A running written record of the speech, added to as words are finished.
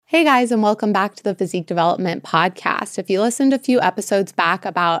Hey guys, and welcome back to the Physique Development Podcast. If you listened a few episodes back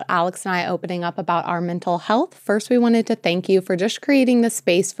about Alex and I opening up about our mental health, first we wanted to thank you for just creating the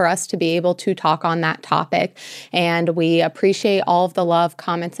space for us to be able to talk on that topic. And we appreciate all of the love,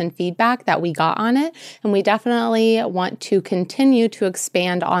 comments, and feedback that we got on it. And we definitely want to continue to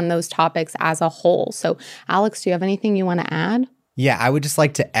expand on those topics as a whole. So Alex, do you have anything you want to add? Yeah, I would just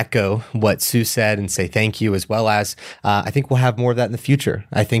like to echo what Sue said and say thank you, as well as I think we'll have more of that in the future.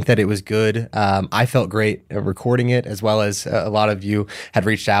 I think that it was good. I felt great recording it, as well as a lot of you had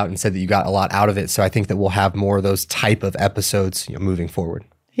reached out and said that you got a lot out of it. So I think that we'll have more of those type of episodes moving forward.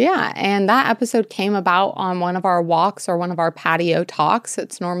 Yeah, and that episode came about on one of our walks or one of our patio talks.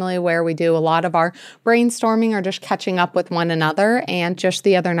 It's normally where we do a lot of our brainstorming or just catching up with one another. And just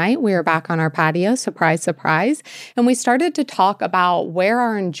the other night, we were back on our patio, surprise, surprise. And we started to talk about where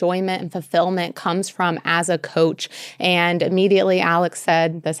our enjoyment and fulfillment comes from as a coach. And immediately Alex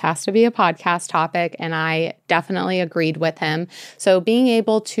said, this has to be a podcast topic. And I definitely agreed with him. So being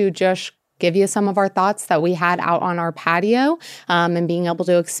able to just give you some of our thoughts that we had out on our patio and being able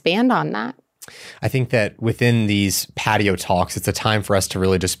to expand on that. I think that within these patio talks, it's a time for us to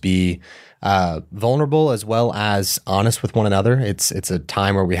really just be vulnerable as well as honest with one another. It's a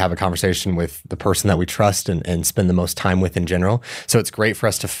time where we have a conversation with the person that we trust and spend the most time with in general. So it's great for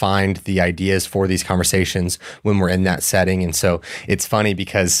us to find the ideas for these conversations when we're in that setting. And so it's funny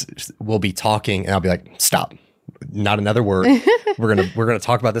because we'll be talking and I'll be like, stop. Not another word. We're gonna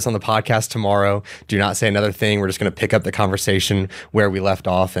talk about this on the podcast tomorrow. Do not say another thing. We're just gonna pick up the conversation where we left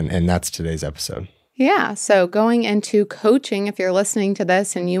off, and that's today's episode. Yeah. So going into coaching, if you're listening to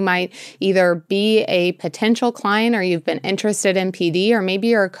this and you might either be a potential client or you've been interested in PD, or maybe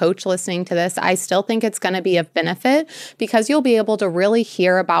you're a coach listening to this, I still think it's going to be of benefit because you'll be able to really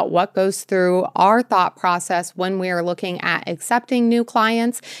hear about what goes through our thought process when we are looking at accepting new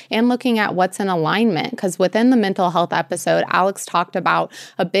clients and looking at what's in alignment. Because within the mental health episode, Alex talked about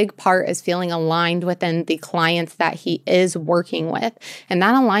a big part is feeling aligned within the clients that he is working with. And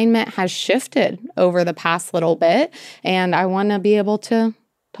that alignment has shifted over the past little bit, and I want to be able to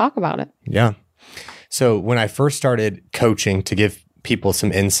talk about it. Yeah. So when I first started coaching, to give people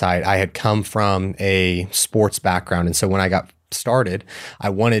some insight, I had come from a sports background. And so when I got started, I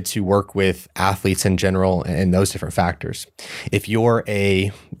wanted to work with athletes in general and those different factors. If you're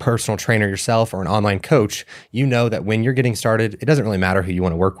a personal trainer yourself or an online coach, you know that when you're getting started, it doesn't really matter who you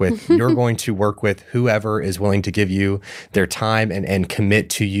want to work with. You're going to work with whoever is willing to give you their time and commit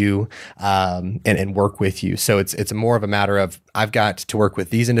to you and work with you. So it's more of a matter of, I've got to work with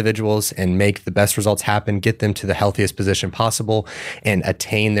these individuals and make the best results happen, get them to the healthiest position possible and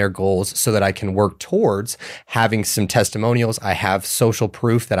attain their goals so that I can work towards having some testimonials. I have social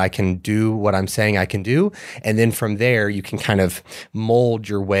proof that I can do what I'm saying I can do. And then from there, you can kind of mold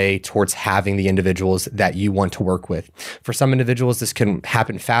your way towards having the individuals that you want to work with. For some individuals, this can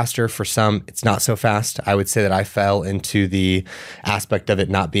happen faster. For some, it's not so fast. I would say that I fell into the aspect of it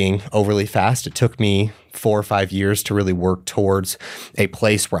not being overly fast. It took me 4 or 5 years to really work towards a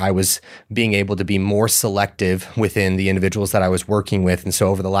place where I was being able to be more selective within the individuals that I was working with. And so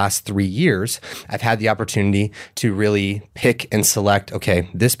over the last 3 years, I've had the opportunity to really pick and select, okay,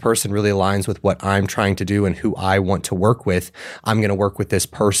 this person really aligns with what I'm trying to do and who I want to work with. I'm going to work with this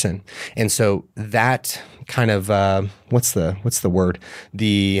person. And so that kind of, what's the word?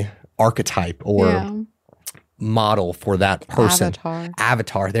 The archetype or model for that person.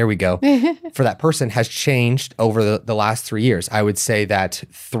 Avatar. There we go. For that person has changed over the last 3 years. I would say that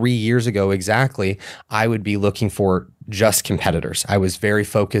 3 years ago exactly, I would be looking for just competitors. I was very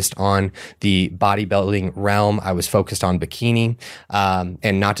focused on the bodybuilding realm. I was focused on bikini.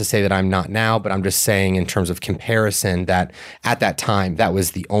 And not to say that I'm not now, but I'm just saying in terms of comparison that at that time, that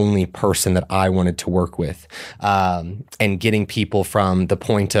was the only person that I wanted to work with. And getting people from the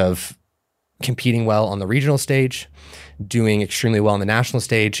point of competing well on the regional stage, doing extremely well on the national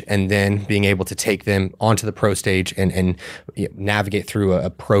stage, and then being able to take them onto the pro stage and navigate through a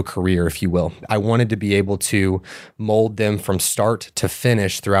pro career, if you will. I wanted to be able to mold them from start to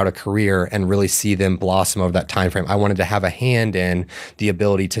finish throughout a career and really see them blossom over that time frame. I wanted to have a hand in the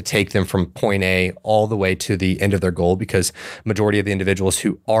ability to take them from point A all the way to the end of their goal, because majority of the individuals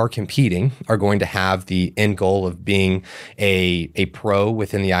who are competing are going to have the end goal of being a pro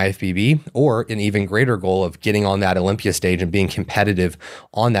within the IFBB, or an even greater goal of getting on that Olympia stage and being competitive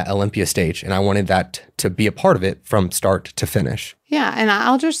on that Olympia stage. And I wanted that to be a part of it from start to finish. Yeah. And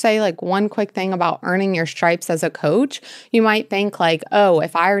I'll just say like one quick thing about earning your stripes as a coach. You might think like, oh,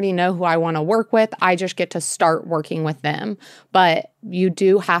 if I already know who I want to work with, I just get to start working with them. But you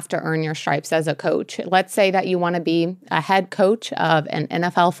do have to earn your stripes as a coach. Let's say that you want to be a head coach of an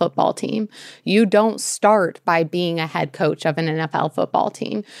NFL football team. You don't start by being a head coach of an NFL football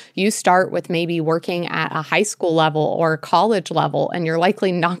team. You start with maybe working at a high school level or a college level, and you're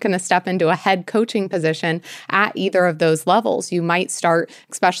likely not going to step into a head coaching position at either of those levels. You might start,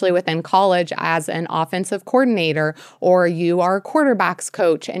 especially within college, as an offensive coordinator, or you are a quarterbacks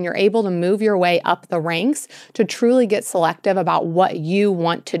coach, and you're able to move your way up the ranks to truly get selective about what you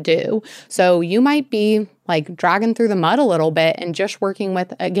want to do. So you might be like dragging through the mud a little bit and just working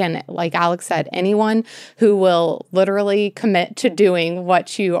with, again, like Alex said, anyone who will literally commit to doing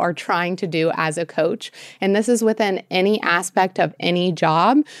what you are trying to do as a coach. And this is within any aspect of any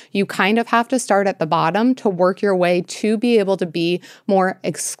job. You kind of have to start at the bottom to work your way to be able to be more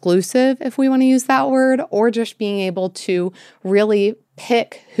exclusive, if we want to use that word, or just being able to really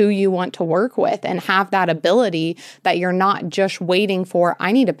pick who you want to work with and have that ability that you're not just waiting for,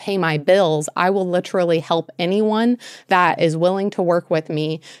 I need to pay my bills. I will literally help anyone that is willing to work with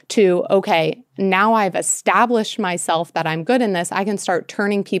me to, okay, now I've established myself that I'm good in this. I can start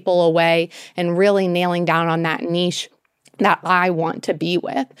turning people away and really nailing down on that niche that I want to be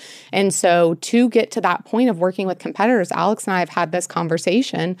with. And so to get to that point of working with competitors, Alex and I have had this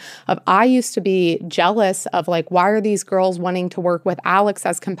conversation of I used to be jealous of like, why are these girls wanting to work with Alex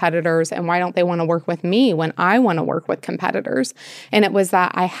as competitors and why don't they want to work with me when I want to work with competitors? And it was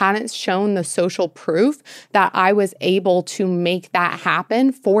that I hadn't shown the social proof that I was able to make that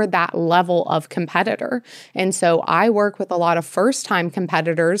happen for that level of competitor. And so I work with a lot of first-time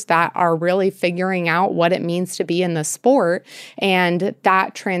competitors that are really figuring out what it means to be in the sport. And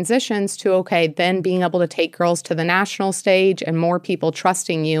that transitions to, okay, then being able to take girls to the national stage and more people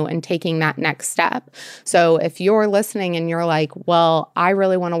trusting you and taking that next step. So if you're listening and you're like, well, I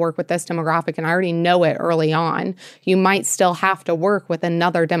really want to work with this demographic and I already know it early on, you might still have to work with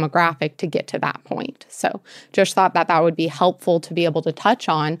another demographic to get to that point. So just thought that that would be helpful to be able to touch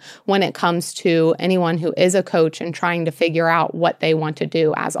on when it comes to anyone who is a coach and trying to figure out what they want to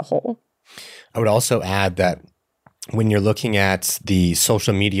do as a whole. I would also add that when you're looking at the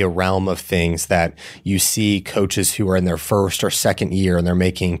social media realm of things, that you see coaches who are in their first or second year and they're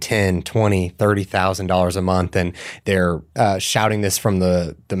making $10,000, $20,000, $30,000 a month, and they're shouting this from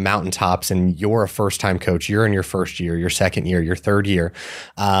the mountaintops, and you're a first-time coach, you're in your first year, your second year, your third year,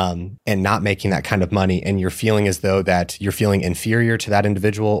 and not making that kind of money, and you're feeling as though that you're feeling inferior to that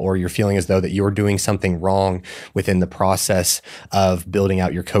individual, or you're feeling as though that you're doing something wrong within the process of building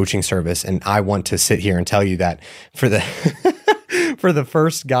out your coaching service. And I want to sit here and tell you that for the for the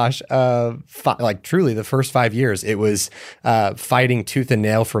first, truly the first 5 years, it was fighting tooth and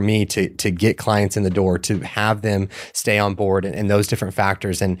nail for me to get clients in the door, to have them stay on board, and those different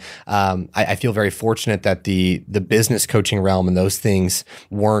factors. And I feel very fortunate that the business coaching realm and those things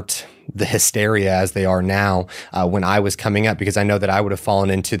weren't the hysteria as they are now when I was coming up, because I know that I would have fallen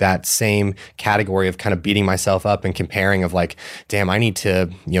into that same category of kind of beating myself up and comparing of like, damn, I need to,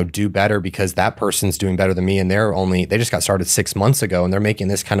 do better because that person's doing better than me, and they just got started 6 months ago and they're making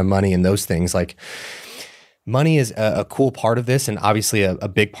this kind of money, and those things. Like, money is a cool part of this, and obviously a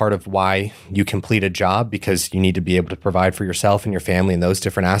big part of why you complete a job, because you need to be able to provide for yourself and your family and those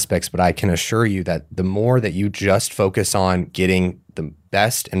different aspects. But I can assure you that the more that you just focus on getting the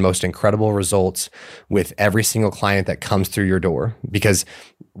best and most incredible results with every single client that comes through your door, because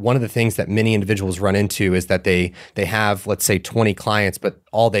one of the things that many individuals run into is that they have, let's say, 20 clients, but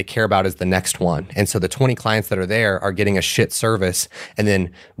all they care about is the next one. And so the 20 clients that are there are getting a shit service. And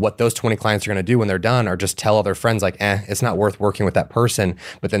then what those 20 clients are going to do when they're done are just tell all their friends like, it's not worth working with that person.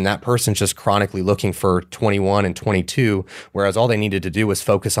 But then that person's just chronically looking for 21 and 22, whereas all they needed to do was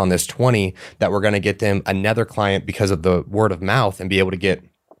focus on this 20 that were going to get them another client because of the word of mouth, and be able to get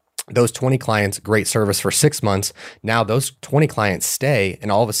those 20 clients great service for 6 months. Now those 20 clients stay,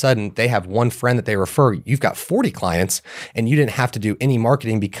 and all of a sudden they have one friend that they refer. You've got 40 clients, and you didn't have to do any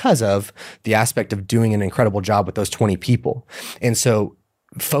marketing because of the aspect of doing an incredible job with those 20 people. And so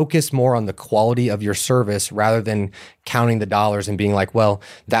focus more on the quality of your service rather than counting the dollars and being like, well,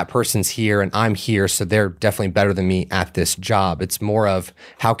 that person's here and I'm here, so they're definitely better than me at this job. It's more of,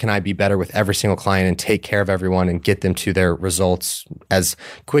 how can I be better with every single client and take care of everyone and get them to their results as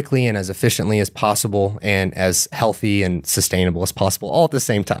quickly and as efficiently as possible and as healthy and sustainable as possible, all at the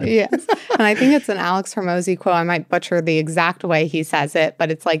same time. Yes. And I think it's an Alex Hormozi quote. I might butcher the exact way he says it, but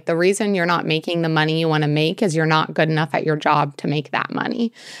it's like, the reason you're not making the money you want to make is you're not good enough at your job to make that money.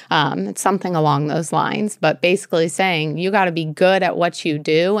 money. It's something along those lines, but basically saying you got to be good at what you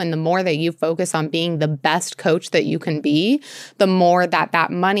do. And the more that you focus on being the best coach that you can be, the more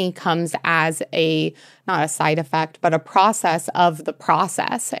that money comes as not a side effect, but a process of the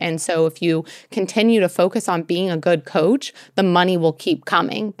process. And so if you continue to focus on being a good coach, the money will keep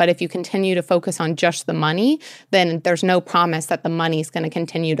coming. But if you continue to focus on just the money, then there's no promise that the money is going to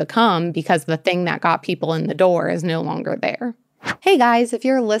continue to come, because the thing that got people in the door is no longer there. Hey guys, if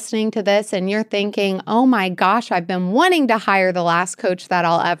you're listening to this and you're thinking, oh my gosh, I've been wanting to hire the last coach that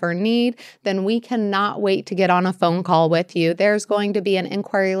I'll ever need, then we cannot wait to get on a phone call with you. There's going to be an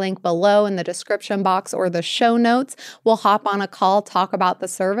inquiry link below in the description box or the show notes. We'll hop on a call, talk about the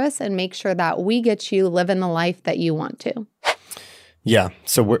service, and make sure that we get you living the life that you want to. Yeah.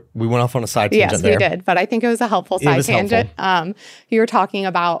 So we went off on a side tangent there. Yes, we did. But I think it was a helpful side tangent. You were talking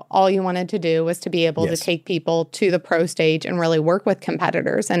about all you wanted to do was to be able to take people to the pro stage and really work with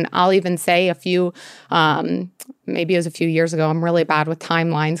competitors. And I'll even say maybe it was a few years ago. I'm really bad with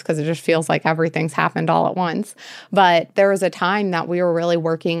timelines because it just feels like everything's happened all at once. But there was a time that we were really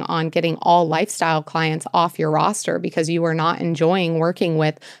working on getting all lifestyle clients off your roster because you were not enjoying working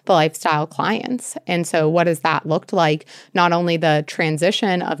with the lifestyle clients. And so what has that looked like? Not only the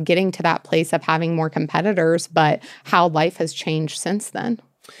transition of getting to that place of having more competitors, but how life has changed since then.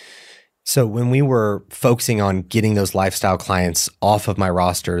 So when we were focusing on getting those lifestyle clients off of my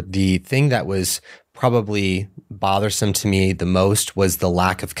roster, the thing that was probably bothersome to me the most was the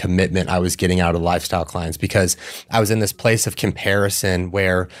lack of commitment I was getting out of lifestyle clients, because I was in this place of comparison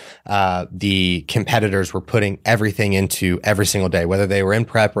where the competitors were putting everything into every single day, whether they were in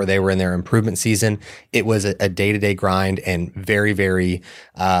prep or they were in their improvement season. It was a day-to-day grind and very, very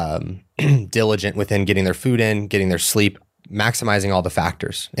diligent within getting their food in, getting their sleep, maximizing all the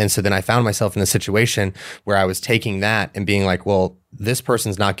factors. And so then I found myself in a situation where I was taking that and being like, well, this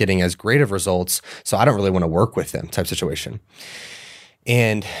person's not getting as great of results, so I don't really want to work with them type situation.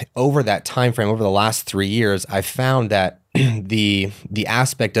 And over that time frame, over the last 3 years, I found that the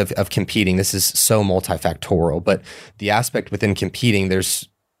aspect of competing, this is so multifactorial, but the aspect within competing, there's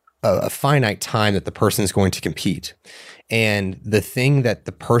a finite time that the person is going to compete. And the thing that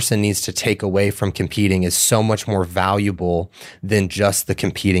the person needs to take away from competing is so much more valuable than just the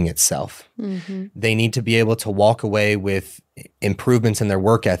competing itself. Mm-hmm. They need to be able to walk away with improvements in their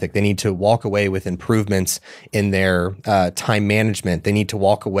work ethic. They need to walk away with improvements in their time management. They need to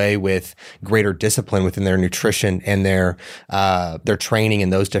walk away with greater discipline within their nutrition and their training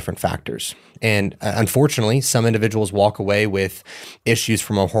and those different factors. And unfortunately, some individuals walk away with issues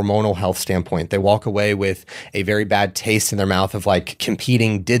from a hormonal health standpoint. They walk away with a very bad taste in their mouth of like,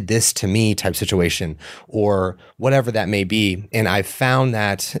 competing did this to me type situation, or whatever that may be. And I've found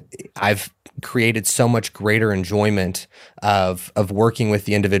that I've created so much greater enjoyment of working with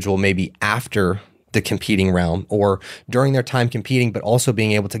the individual maybe after the competing realm or during their time competing, but also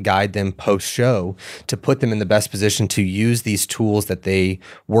being able to guide them post-show to put them in the best position to use these tools that they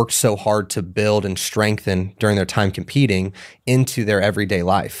worked so hard to build and strengthen during their time competing into their everyday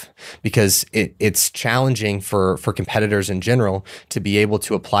life. Because it's challenging for competitors in general to be able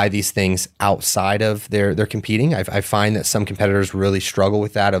to apply these things outside of their competing. I find that some competitors really struggle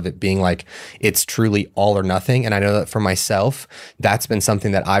with that, of it being like it's truly all or nothing. And I know that for myself, that's been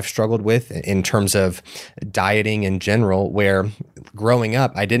something that I've struggled with in terms of dieting in general, where growing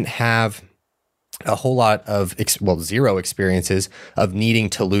up, I didn't have a whole lot of, zero experiences of needing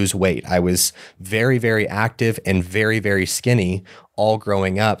to lose weight. I was very, very active and very, very skinny all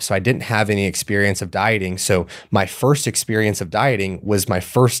growing up. So I didn't have any experience of dieting. So my first experience of dieting was my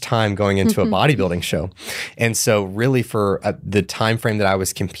first time going into a bodybuilding show. And so really for the time frame that I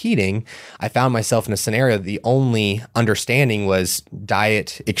was competing, I found myself in a scenario, the only understanding was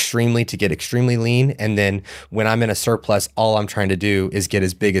diet extremely to get extremely lean. And then when I'm in a surplus, all I'm trying to do is get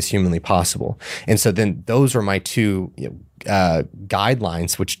as big as humanly possible. And so then those were my two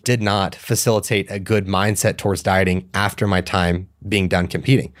guidelines, which did not facilitate a good mindset towards dieting after my time being done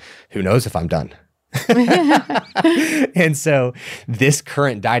competing. Who knows if I'm done? And so this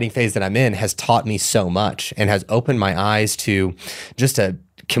current dieting phase that I'm in has taught me so much and has opened my eyes to just a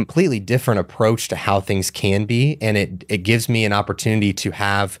completely different approach to how things can be. And it gives me an opportunity to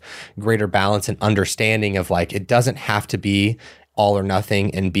have greater balance and understanding of like, it doesn't have to be all or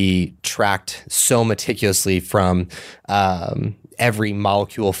nothing and be tracked so meticulously from every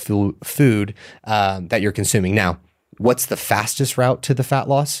molecule food that you're consuming. Now, what's the fastest route to the fat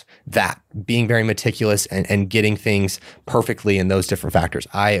loss? That being very meticulous and getting things perfectly in those different factors.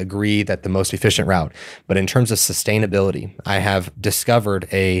 I agree that the most efficient route, but in terms of sustainability, I have discovered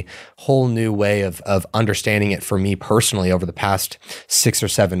a whole new way of understanding it for me personally over the past 6 or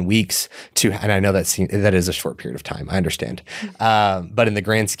 7 weeks and I know that is a short period of time. I understand. But in the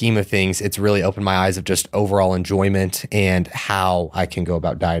grand scheme of things, it's really opened my eyes of just overall enjoyment and how I can go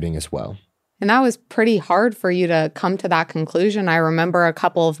about dieting as well. And that was pretty hard for you to come to that conclusion. I remember a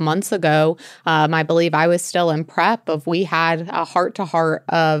couple of months ago, I believe I was still in prep, we had a heart-to-heart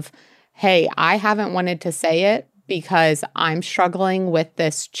of, hey, I haven't wanted to say it because I'm struggling with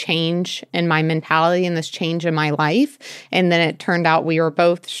this change in my mentality and this change in my life. And then it turned out we were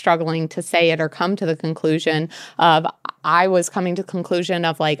both struggling to say it or come to the conclusion of, I was coming to the conclusion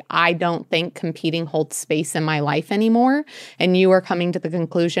of like, I don't think competing holds space in my life anymore. And you were coming to the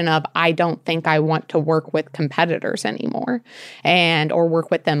conclusion of, I don't think I want to work with competitors anymore or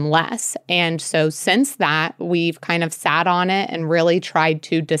work with them less. And so since that, we've kind of sat on it and really tried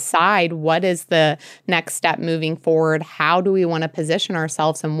to decide what is the next step moving forward. How do we want to position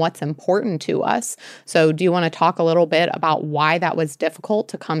ourselves and what's important to us? So do you want to talk a little bit about why that was difficult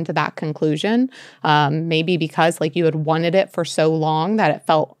to come to that conclusion? Maybe because like you had wanted it for so long that it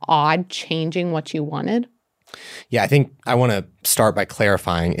felt odd changing what you wanted? Yeah, I think I want to start by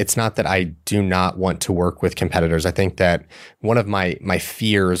clarifying. It's not that I do not want to work with competitors. I think that one of my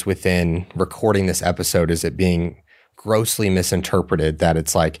fears within recording this episode is it being grossly misinterpreted, that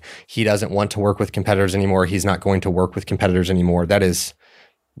it's like he doesn't want to work with competitors anymore. He's not going to work with competitors anymore. That is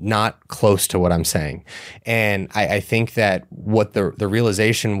not close to what I'm saying. And I think that what the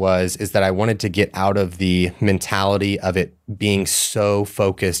realization is that I wanted to get out of the mentality of it being so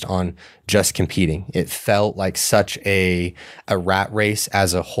focused on just competing. It felt like such a rat race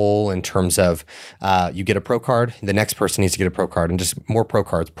as a whole in terms of you get a pro card, the next person needs to get a pro card, and just more pro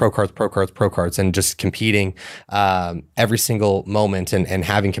cards, and just competing every single moment and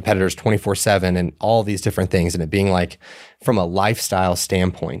having competitors 24/7 and all these different things. And it being like, from a lifestyle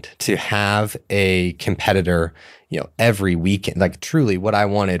standpoint, to have a competitor every weekend, like truly what I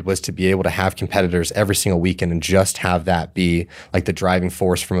wanted was to be able to have competitors every single weekend and just have that be like the driving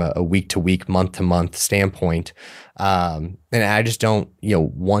force from a week to week, month to month standpoint. And I just don't,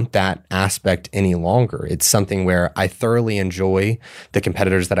 want that aspect any longer. It's something where I thoroughly enjoy the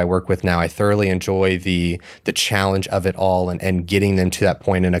competitors that I work with now. I thoroughly enjoy the challenge of it all and getting them to that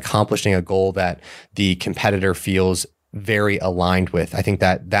point and accomplishing a goal that the competitor feels very aligned with. I think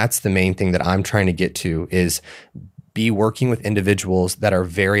that that's the main thing that I'm trying to get to, is be working with individuals that are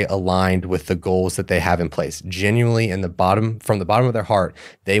very aligned with the goals that they have in place. Genuinely from the bottom of their heart,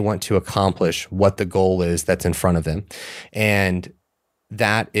 they want to accomplish what the goal is that's in front of them. And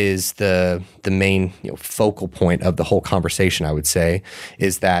that is the main focal point of the whole conversation, I would say,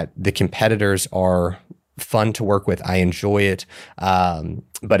 is that the competitors are fun to work with. I enjoy it.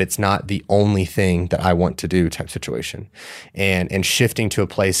 But it's not the only thing that I want to do type situation. And shifting to a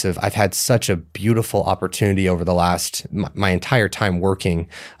place of, I've had such a beautiful opportunity over the last, my entire time working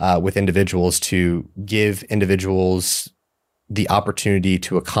with individuals, to give individuals the opportunity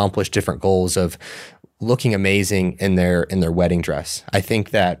to accomplish different goals of looking amazing in their wedding dress. I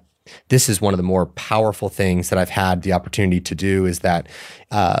think that this is one of the more powerful things that I've had the opportunity to do, is that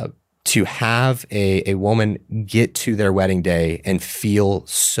to have a woman get to their wedding day and feel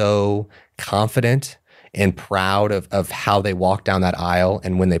so confident and proud of how they walk down that aisle,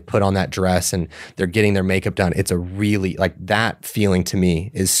 and when they put on that dress and they're getting their makeup done, it's a really, like, that feeling to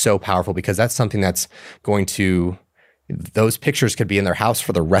me is so powerful, because that's something that's going to, those pictures could be in their house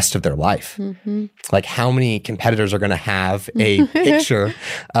for the rest of their life. Mm-hmm. Like, how many competitors are going to have a picture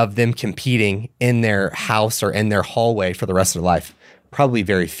of them competing in their house or in their hallway for the rest of their life? Probably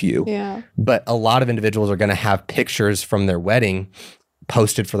very few. Yeah. But a lot of individuals are going to have pictures from their wedding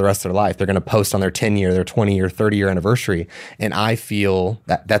posted for the rest of their life. They're going to post on their 10-year, their 20-year, 30-year anniversary. And I feel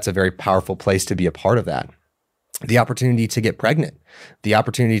that that's a very powerful place to be a part of that. The opportunity to get pregnant, the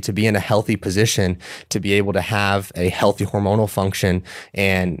opportunity to be in a healthy position, to be able to have a healthy hormonal function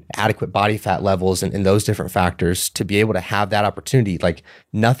and adequate body fat levels and those different factors, to be able to have that opportunity, like,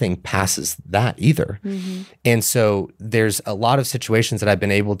 nothing passes that either. Mm-hmm. And so there's a lot of situations that I've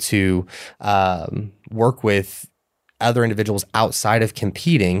been able to work with other individuals outside of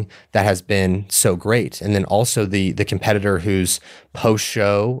competing that has been so great. And then also the competitor who's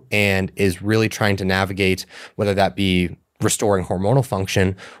post-show and is really trying to navigate, whether that be restoring hormonal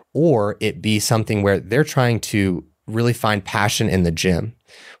function or it be something where they're trying to really find passion in the gym.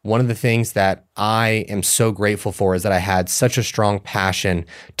 one of the things that I am so grateful for is that I had such a strong passion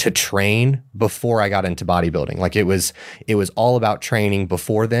to train before I got into bodybuilding. Like it was all about training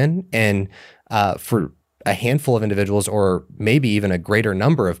before then. And for a handful of individuals, or maybe even a greater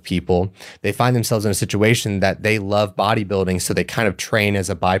number of people, they find themselves in a situation that they love bodybuilding, so they kind of train as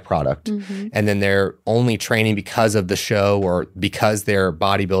a byproduct. Mm-hmm. And then they're only training because of the show or because they're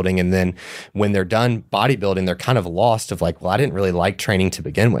bodybuilding. And then when they're done bodybuilding, they're kind of lost of like, well, I didn't really like training to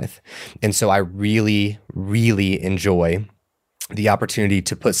begin with. And so I really, really enjoy the opportunity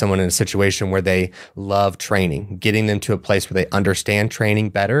to put someone in a situation where they love training, getting them to a place where they understand training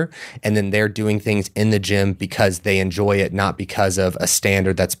better, and then they're doing things in the gym because they enjoy it, not because of a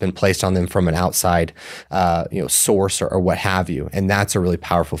standard that's been placed on them from an outside source or what have you. And that's a really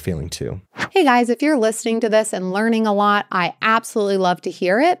powerful feeling too. Hey guys, if you're listening to this and learning a lot, I absolutely love to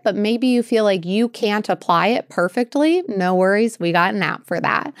hear it, but maybe you feel like you can't apply it perfectly. No worries, we got an app for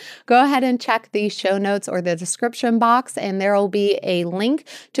that. Go ahead and check the show notes or the description box, and there will be a link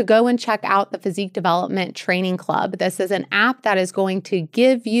to go and check out the Physique Development Training Club. This is an app that is going to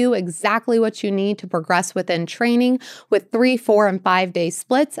give you exactly what you need to progress within training with 3, 4, and 5 day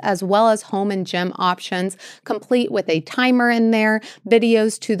splits, as well as home and gym options, complete with a timer in there,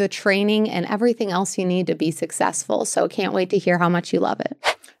 videos to the training, and everything else you need to be successful. So can't wait to hear how much you love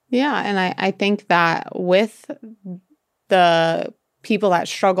it. Yeah, and I think that with the people that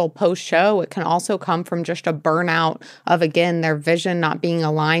struggle post-show, it can also come from just a burnout of, again, their vision not being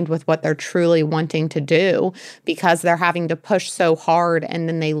aligned with what they're truly wanting to do because they're having to push so hard, and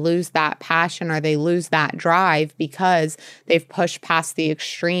then they lose that passion or they lose that drive because they've pushed past the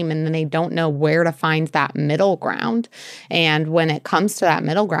extreme, and then they don't know where to find that middle ground. And when it comes to that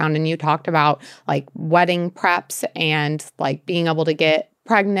middle ground, and you talked about like wedding preps and like being able to get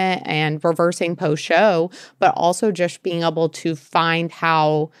pregnant and reversing post-show, but also just being able to find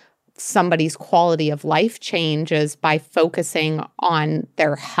how somebody's quality of life changes by focusing on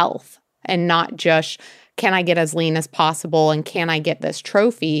their health and not just, can I get as lean as possible and can I get this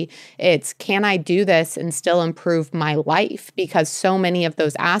trophy? It's, can I do this and still improve my life? Because so many of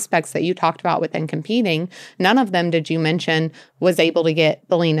those aspects that you talked about within competing, none of them, did you mention, was able to get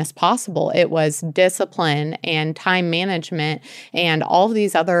the leanest possible. It was discipline and time management and all of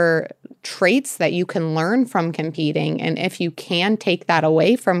these other traits that you can learn from competing. And if you can take that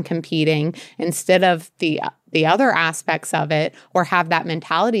away from competing instead of the other aspects of it, or have that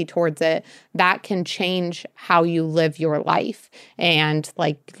mentality towards it, that can change how you live your life. And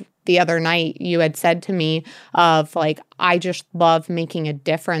like the other night you had said to me of like, I just love making a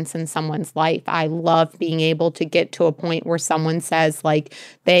difference in someone's life. I love being able to get to a point where someone says like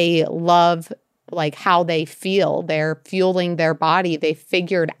they love like how they feel, they're fueling their body, they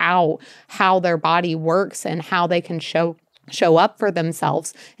figured out how their body works and how they can show up for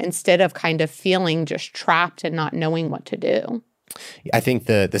themselves instead of kind of feeling just trapped and not knowing what to do. I think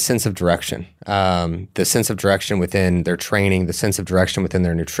the sense of direction, within their training, the sense of direction within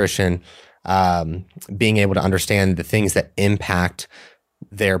their nutrition, being able to understand the things that impact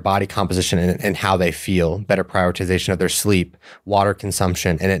their body composition and how they feel, better prioritization of their sleep, water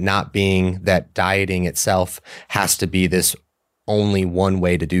consumption, and it not being that dieting itself has to be this only one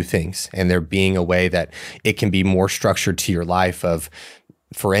way to do things, and there being a way that it can be more structured to your life of,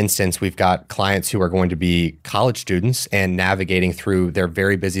 for instance, we've got clients who are going to be college students and navigating through their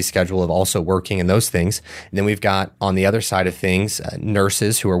very busy schedule of also working and those things. And then we've got on the other side of things,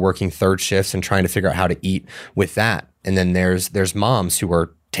 nurses who are working third shifts and trying to figure out how to eat with that. And then there's moms who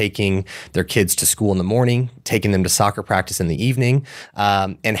are taking their kids to school in the morning, taking them to soccer practice in the evening,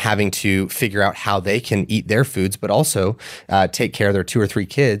 and having to figure out how they can eat their foods, but also take care of their 2 or 3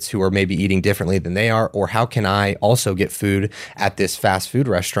 kids who are maybe eating differently than they are, or how can I also get food at this fast food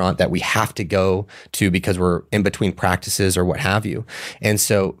restaurant that we have to go to because we're in between practices or what have you. And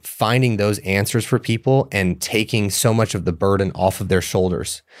so finding those answers for people and taking so much of the burden off of their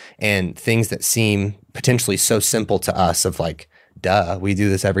shoulders, and things that seem potentially so simple to us of like, duh, we do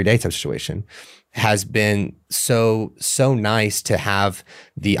this every day type situation, has been so nice to have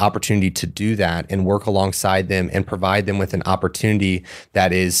the opportunity to do that and work alongside them and provide them with an opportunity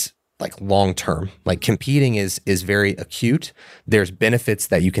that is like long term. Like competing is very acute. There's benefits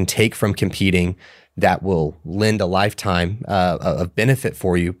that you can take from competing that will lend a lifetime of benefit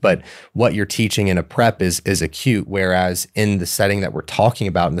for you. But what you're teaching in a prep is acute. Whereas in the setting that we're talking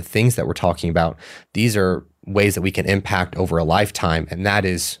about and the things that we're talking about, these are ways that we can impact over a lifetime. And that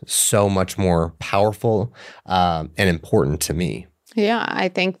is so much more powerful and important to me. Yeah, I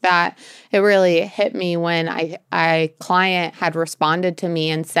think that it really hit me when a client had responded to me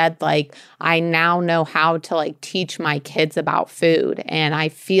and said, like, I now know how to like teach my kids about food. And I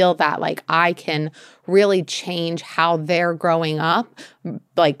feel that like I can really change how they're growing up,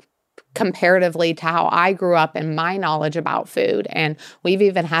 like comparatively to how I grew up and my knowledge about food. And we've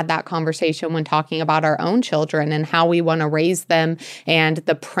even had that conversation when talking about our own children and how we want to raise them and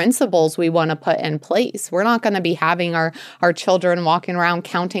the principles we want to put in place. We're not going to be having our children walking around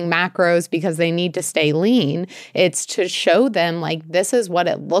counting macros because they need to stay lean. It's to show them like this is what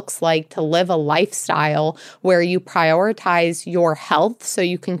it looks like to live a lifestyle where you prioritize your health so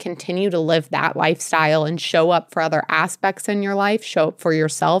you can continue to live that lifestyle and show up for other aspects in your life, show up for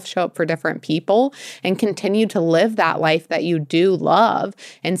yourself, show up for different people, and continue to live that life that you do love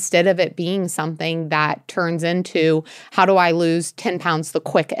instead of it being something that turns into how do I lose 10 pounds the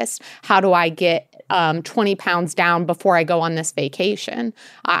quickest? How do I get 20 pounds down before I go on this vacation?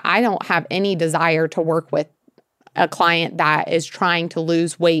 I don't have any desire to work with a client that is trying to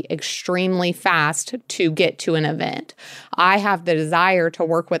lose weight extremely fast to get to an event. I have the desire to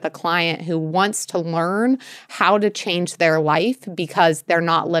work with a client who wants to learn how to change their life because they're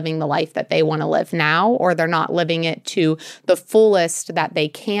not living the life that they want to live now, or they're not living it to the fullest that they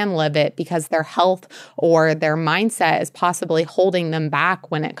can live it because their health or their mindset is possibly holding them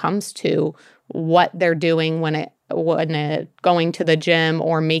back when it comes to what they're doing when it going to the gym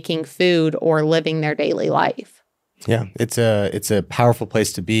or making food or living their daily life. Yeah, it's a powerful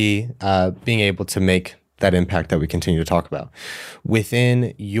place to be, being able to make that impact that we continue to talk about.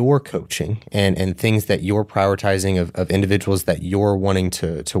 Within your coaching and things that you're prioritizing of individuals that you're wanting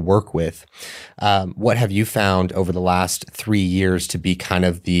to work with, what have you found over the last 3 years to be kind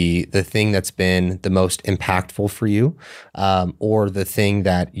of the thing that's been the most impactful for you, or the thing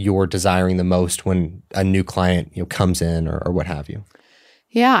that you're desiring the most when a new client comes in or what have you?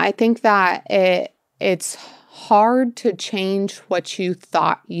 Yeah, I think that it's hard to change what you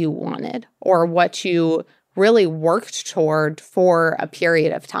thought you wanted or what you really worked toward for a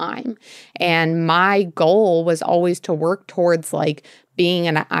period of time. And my goal was always to work towards like being,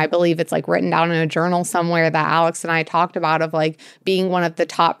 and I believe it's like written down in a journal somewhere that Alex and I talked about, of like being one of the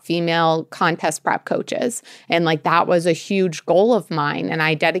top female contest prep coaches. And like that was a huge goal of mine. And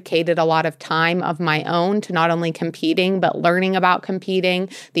I dedicated a lot of time of my own to not only competing, but learning about competing,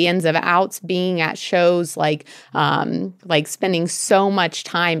 the ins and outs, being at shows, like spending so much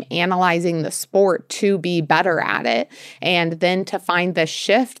time analyzing the sport to be better at it. And then to find the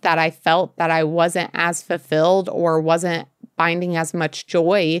shift that I felt that I wasn't as fulfilled or wasn't finding as much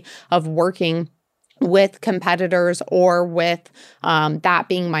joy of working with competitors or with that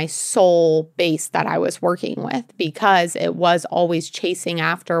being my sole base that I was working with, because it was always chasing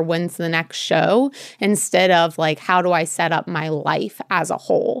after when's the next show instead of like, how do I set up my life as a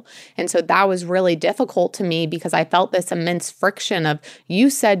whole? And so that was really difficult to me because I felt this immense friction of, you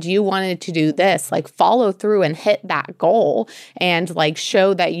said you wanted to do this, like follow through and hit that goal and like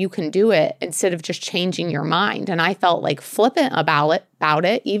show that you can do it instead of just changing your mind. And I felt like flippant about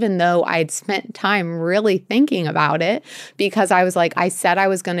it, even though I'd spent time really thinking about it, because I was like, I said I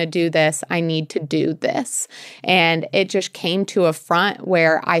was going to do this. I need to do this. And it just came to a front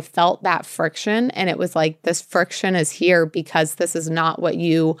where I felt that friction. And it was like, this friction is here because this is not what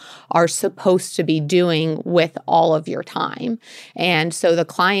you are supposed to be doing with all of your time. And so the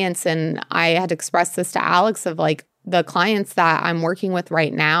clients, and I had expressed this to Alex, of like, the clients that I'm working with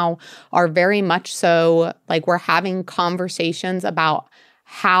right now are very much so like we're having conversations about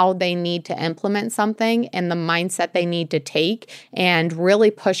how they need to implement something and the mindset they need to take, and really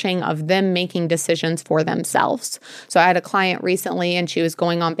pushing of them making decisions for themselves. So I had a client recently and she was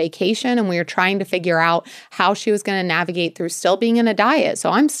going on vacation and we were trying to figure out how she was going to navigate through still being in a diet.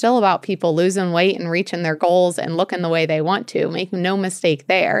 So I'm still about people losing weight and reaching their goals and looking the way they want to, make no mistake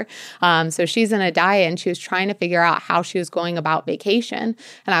there. So she's in a diet and she was trying to figure out how she was going about vacation.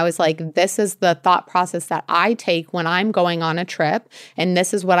 And I was like, this is the thought process that I take when I'm going on a trip, and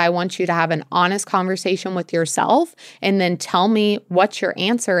this is what I want you to have an honest conversation with yourself, and then tell me what your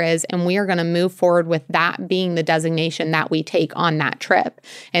answer is. And we are going to move forward with that being the designation that we take on that trip.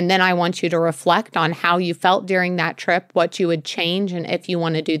 And then I want you to reflect on how you felt during that trip, what you would change, and if you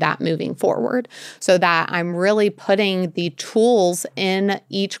want to do that moving forward, so that I'm really putting the tools in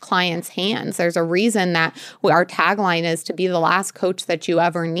each client's hands. There's a reason that our tagline is to be the last coach that you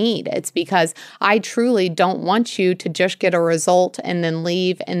ever need. It's because I truly don't want you to just get a result and then leave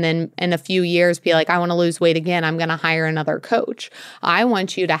leave and then in a few years be like, I want to lose weight again, I'm going to hire another coach. I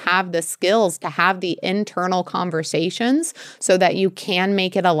want you to have the skills to have the internal conversations so that you can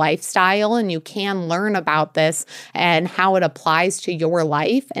make it a lifestyle and you can learn about this and how it applies to your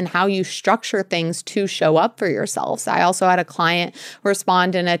life and how you structure things to show up for yourselves. I also had a client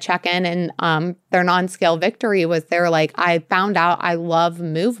respond in a check-in, and their non-scale victory was they're like, I found out I love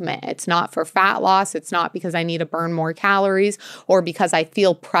movement. It's not for fat loss. It's not because I need to burn more calories or because I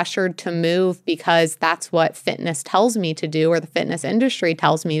feel pressured to move because that's what fitness tells me to do or the fitness industry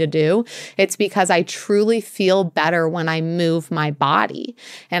tells me to do. It's because I truly feel better when I move my body.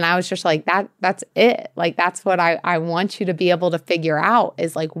 And I was just like, that's it. Like, that's what I want you to be able to figure out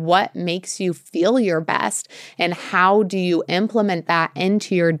is like, what makes you feel your best and how do you implement that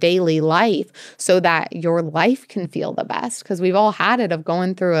into your daily life so that your life can feel the best? Because we've all had it of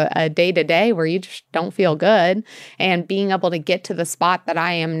going through a day-to-day where you just don't feel good, and being able to get to the spot that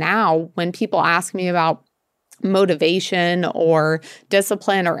I am now when people ask me about motivation or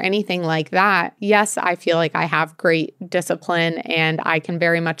discipline or anything like that. Yes, I feel like I have great discipline and I can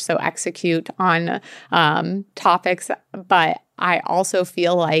very much so execute on topics, but I also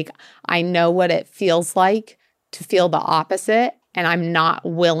feel like I know what it feels like to feel the opposite. And I'm not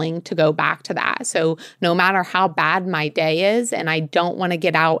willing to go back to that. So no matter how bad my day is, and I don't want to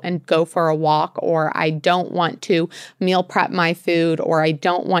get out and go for a walk, or I don't want to meal prep my food, or I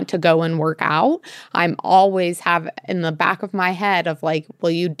don't want to go and work out, I'm always have in the back of my head of like,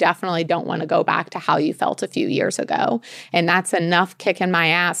 well, you definitely don't want to go back to how you felt a few years ago. And that's enough kick in my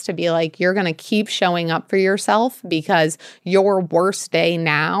ass to be like, you're going to keep showing up for yourself because your worst day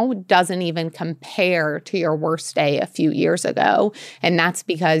now doesn't even compare to your worst day a few years ago. And that's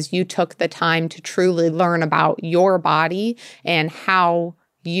because you took the time to truly learn about your body and how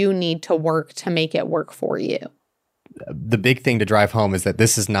you need to work to make it work for you. The big thing to drive home is that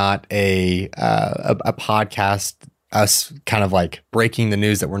this is not a podcast, us kind of like breaking the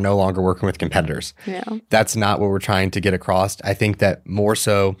news that we're no longer working with competitors. Yeah. That's not what we're trying to get across. I think that more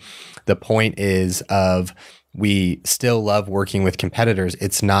so the point is of we still love working with competitors.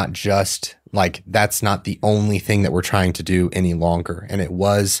 It's not just like, that's not the only thing that we're trying to do any longer. And it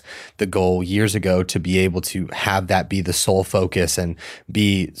was the goal years ago to be able to have that be the sole focus and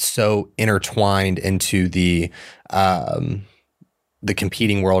be so intertwined into the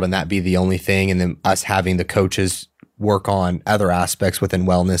competing world and that be the only thing. And then us having the coaches work on other aspects within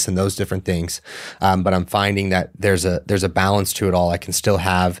wellness and those different things. But I'm finding that there's a balance to it all. I can still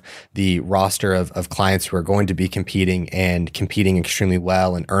have the roster of clients who are going to be competing extremely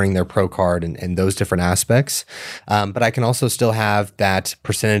well and earning their pro card and those different aspects. But I can also still have that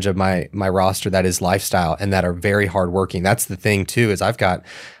percentage of my roster that is lifestyle and that are very hardworking. That's the thing too, is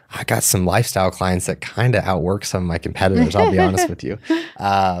I got some lifestyle clients that kind of outwork some of my competitors. I'll be honest with you.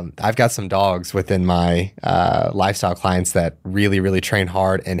 I've got some dogs within my lifestyle clients that really, really train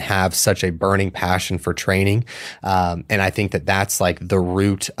hard and have such a burning passion for training. And I think that that's like the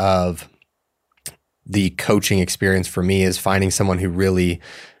root of the coaching experience for me, is finding someone who really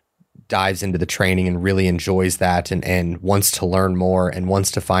dives into the training and really enjoys that and wants to learn more and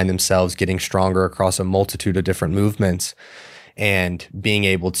wants to find themselves getting stronger across a multitude of different movements. And being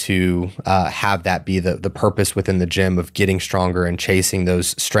able to have that be the purpose within the gym of getting stronger and chasing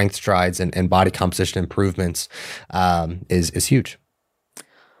those strength strides and body composition improvements is huge.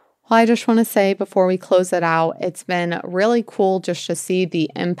 Well, I just want to say before we close it out, it's been really cool just to see the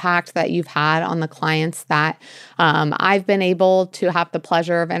impact that you've had on the clients that I've been able to have the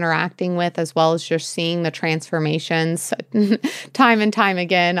pleasure of interacting with, as well as just seeing the transformations time and time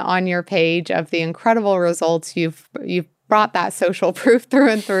again on your page of the incredible results you've brought that social proof through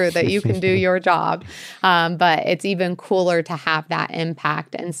and through that you can do your job. But it's even cooler to have that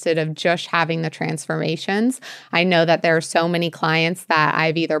impact instead of just having the transformations. I know that there are so many clients that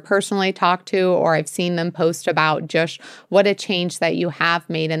I've either personally talked to or I've seen them post about just what a change that you have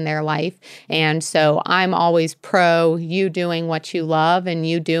made in their life. And so I'm always pro you doing what you love and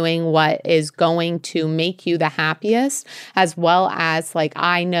you doing what is going to make you the happiest, as well as like,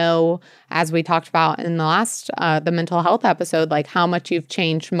 I know, as we talked about in the last, the mental health episode, like how much you've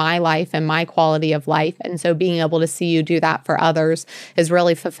changed my life and my quality of life. And so being able to see you do that for others is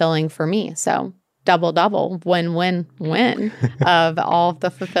really fulfilling for me. So double, win of all of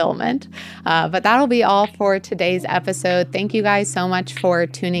the fulfillment. But that'll be all for today's episode. Thank you guys so much for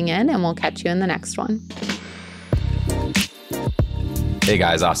tuning in, and we'll catch you in the next one. Hey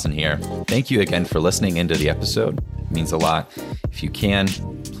guys, Austin here. Thank you again for listening into the episode. It means a lot. If you can,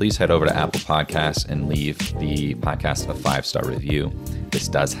 please head over to Apple Podcasts and leave the podcast a 5-star review. This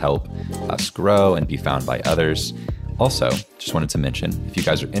does help us grow and be found by others. Also, just wanted to mention, if you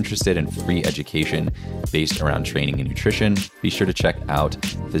guys are interested in free education based around training and nutrition, be sure to check out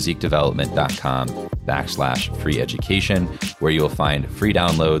physiquedevelopment.com/free education, where you'll find free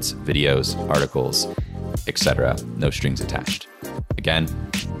downloads, videos, articles, etc. No strings attached. Again,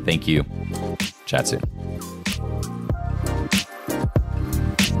 thank you. Chat soon.